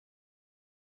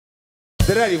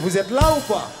Drari, vous êtes là ou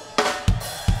pas?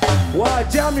 Wa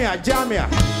Jamia, Jamia.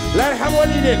 La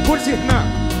Hawalide, Kulchi, na.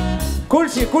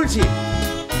 Kulchi, Kulchi.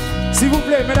 S'il vous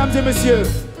plaît, mesdames et messieurs.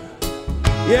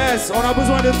 Yes, on a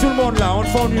besoin de tout le monde là. On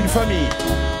forme une famille.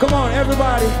 Come on,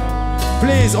 everybody.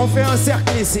 Please, on fait un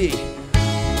cercle ici.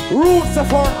 Roots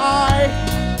of our eye.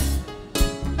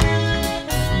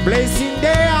 Blazing the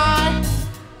eye.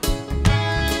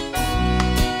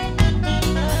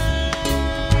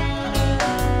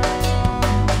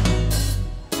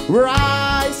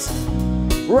 Rise,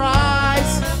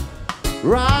 rise,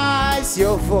 rise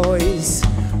your voice.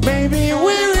 Maybe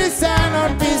we will stand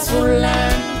on peaceful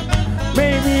land.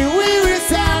 Maybe we will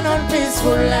stand on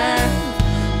peaceful land.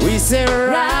 We say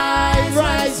rise,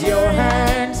 rise your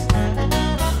hands.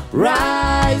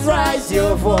 Rise, rise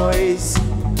your voice.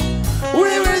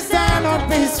 We will stand on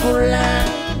peaceful land.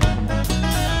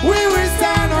 We will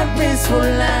stand on peaceful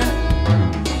land.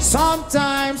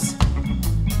 Sometimes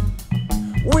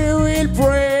we will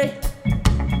pray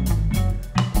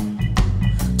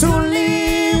to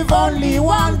live only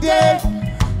one day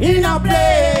in a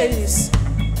place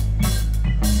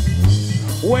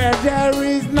where there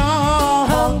is no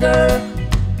hunger,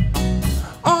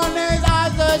 honest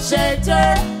as a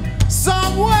shelter,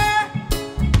 somewhere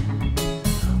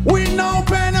with no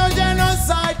pain or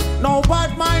genocide, no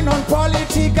bad mind, no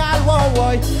political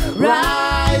war.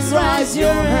 Rise, rise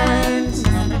your hands.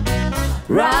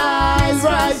 Rise,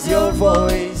 rise your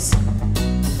voice.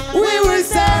 We will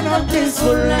stand on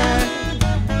peaceful land.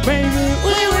 Maybe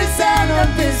we will stand on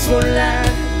peaceful land.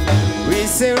 We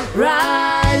say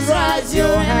rise, rise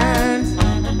your hand.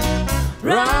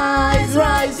 Rise,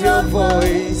 rise your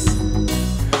voice.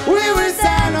 We will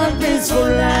stand on peaceful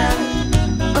land.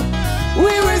 We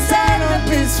will stand on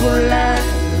peaceful land.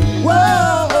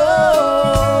 Whoa,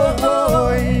 oh,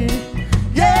 oh,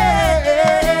 yeah,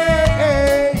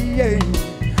 yeah.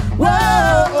 Whoa,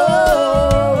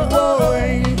 oh,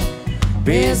 oh,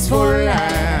 peaceful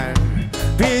land,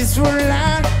 peaceful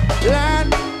land,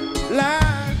 land, land.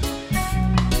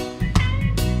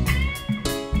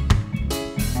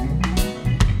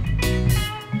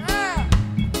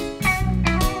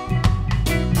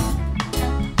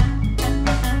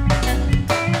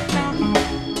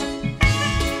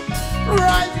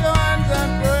 Raise your hands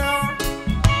and prayer.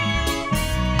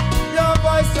 Your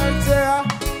voice and say,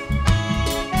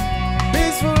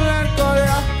 peaceful land,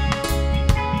 Korea.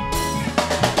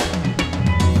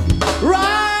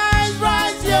 Rise,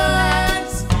 rise your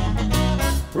hands.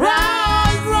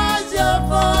 Rise, rise your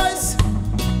voice.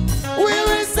 We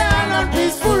will stand on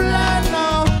peaceful land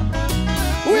now.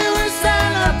 We will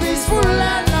stand on peaceful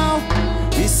land now.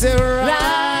 We say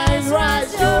rise,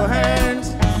 rise your hands.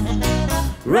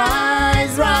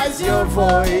 Rise, rise your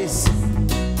voice.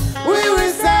 We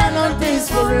will stand on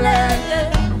peaceful land.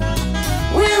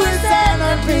 We will stand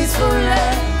on peaceful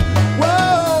land.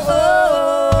 Whoa,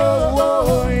 whoa,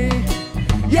 whoa.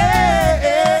 Yeah,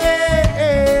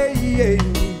 yeah, yeah.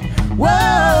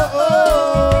 Whoa,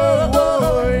 whoa,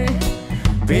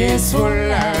 whoa. Peaceful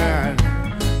land.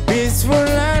 Peaceful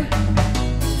land.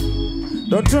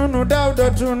 Don't you know that,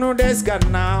 don't you know this guy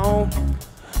now?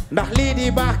 Ndax lii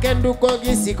di baax kenn du ko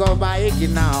gis si ko bàyyi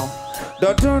ginnaaw.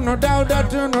 Dootuñu daw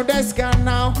dootuñu des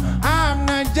gannaaw. Am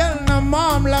na jël na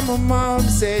moom la mu moom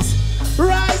says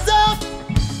rise up,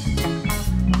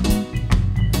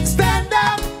 stand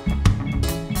up,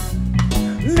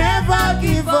 never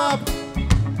give up,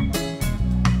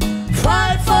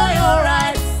 fight for your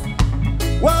rights.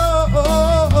 Whoa,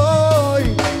 oh, oh.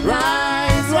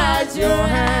 Rise, rise your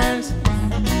hands.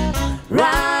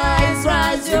 Rise,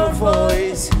 rise your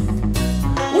voice.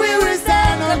 We will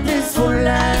stand on peaceful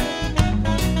land.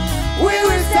 We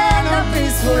will stand on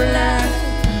peaceful land.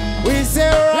 We say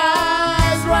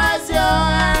rise, rise your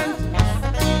hand.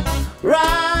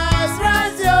 Rise,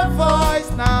 rise your voice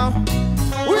now.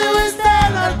 We will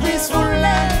stand on peaceful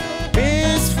land.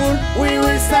 Peaceful, we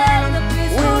will stand,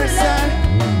 we will stand.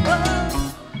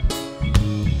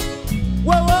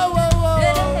 Whoa, whoa, whoa, whoa.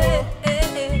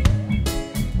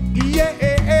 Yeah,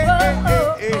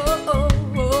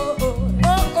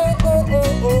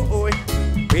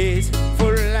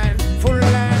 peaceful land, full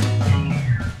land.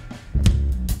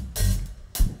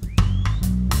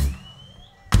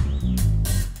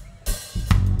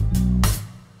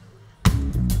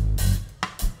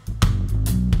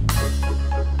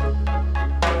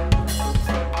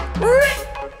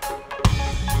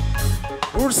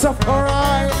 Rules of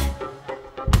alright.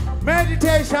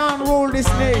 Meditation rule this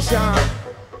nation.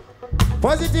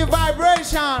 Positive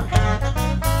vibration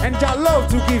and your love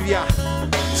to give ya.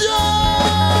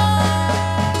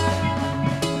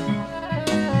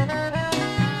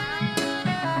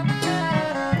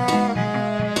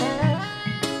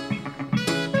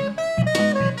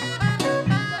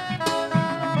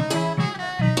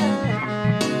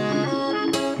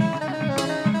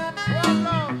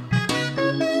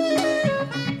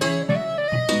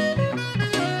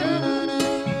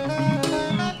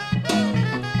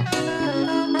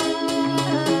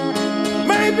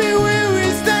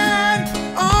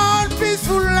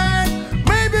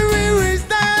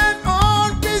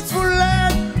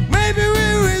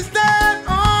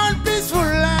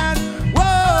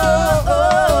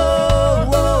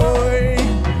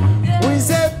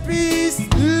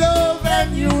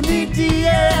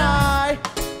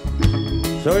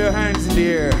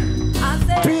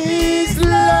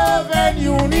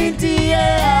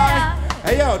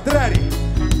 Hey yo, Drari,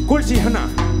 Kulchi Hana.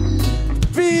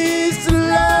 Peace,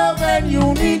 love and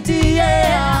unity,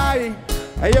 yeah.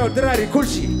 Hey yo, Drari,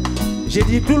 Kulchi. J'ai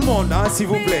dit tout le monde, hein, s'il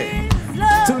vous plaît.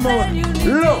 Tout le monde.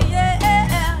 L'eau.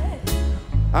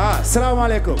 Ah, salam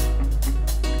alaikum.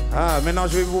 Ah, maintenant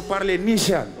je vais vous parler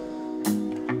Nishan.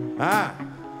 Ah,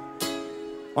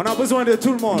 on a besoin de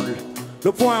tout le monde.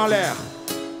 Le poing en l'air.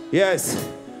 Yes.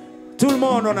 Tout le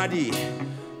monde, on a dit.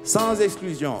 Sans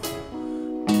exclusion.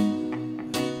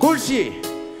 Kulchi.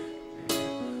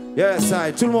 Yes,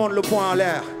 I. Tout le monde, le poing en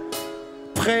l'air.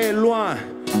 Près, loin.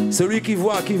 Celui qui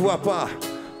voit pas.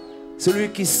 Celui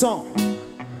qui sent.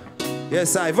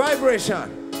 Yes, I. Vibration.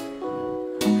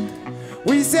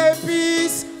 We say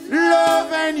peace,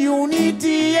 love and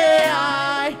unity,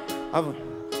 yeah.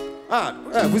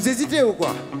 Vous hésitez ou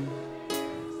quoi?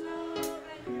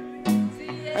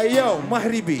 Hey yo,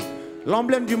 Mahribi.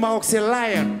 L'emblème du Maroc, c'est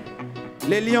Lion.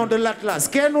 Les lions de l'Atlas.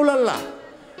 Ken ou Lala?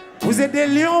 Vous êtes des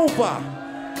lions ou pas?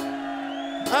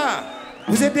 Ah,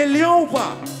 vous êtes des lions ou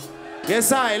pas?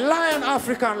 Yes, I. Lion,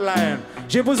 African Lion.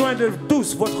 J'ai besoin de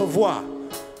tous votre voix.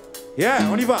 Yeah,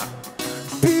 on y va.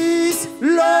 Peace,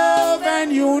 love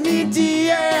and unity,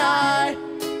 yeah.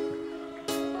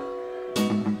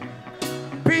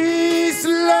 Peace,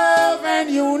 love and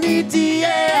unity,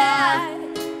 yeah.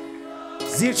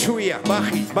 Zirchuya,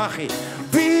 Bahi.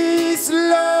 Peace,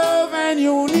 love and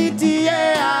unity,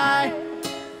 yeah.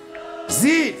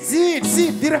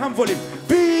 Zid, dirham volume.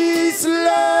 Peace,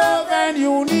 love and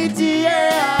unity,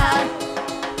 yeah.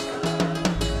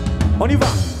 On y va.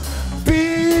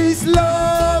 Peace,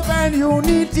 love and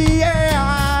unity,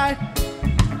 yeah.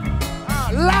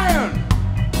 Lion.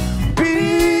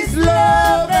 Peace,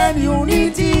 love and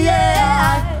unity,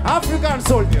 yeah. African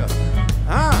soldier.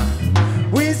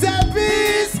 We say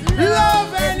peace,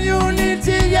 love and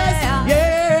unity, yes.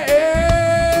 Yeah.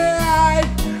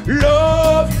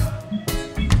 Love.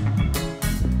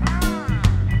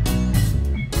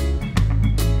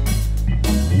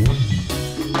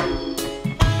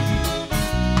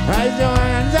 Raise your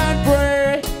hands and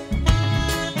pray.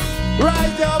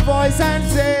 Raise your voice and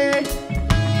say,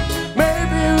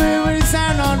 maybe we will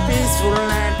stand on peaceful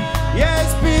land.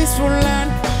 Yes, peaceful land.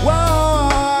 Whoa.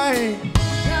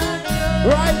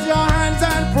 Raise your hands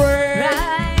and pray.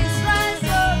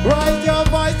 Raise your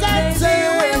voice and say,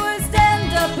 we will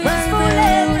stand up peaceful maybe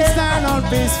land. we will stand on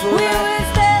peaceful We land. will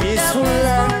stand Peaceful up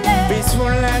land.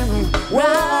 Peaceful land. Whoa.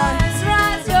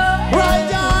 Rise your head. Raise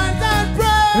your hands and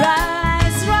pray.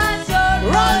 Rise your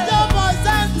Raise your voice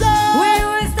and say, we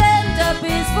will stand up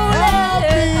peaceful oh, land.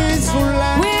 peaceful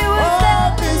land. We will Oh,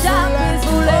 stand peaceful up land.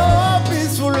 peaceful land. Oh,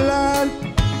 peaceful land.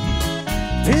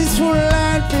 Peaceful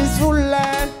land, peaceful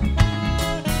land.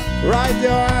 Raise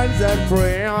your hands and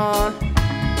pray on.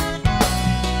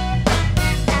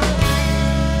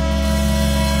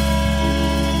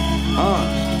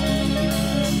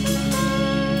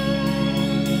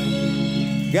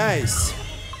 Guys,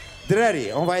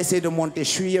 Drari, on va essayer de monter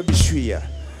chouïa bichouïa.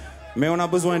 Mais on a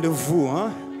besoin de vous,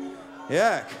 hein?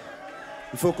 Yeah.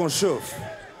 Il faut qu'on chauffe.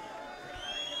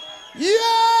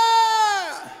 Yeah!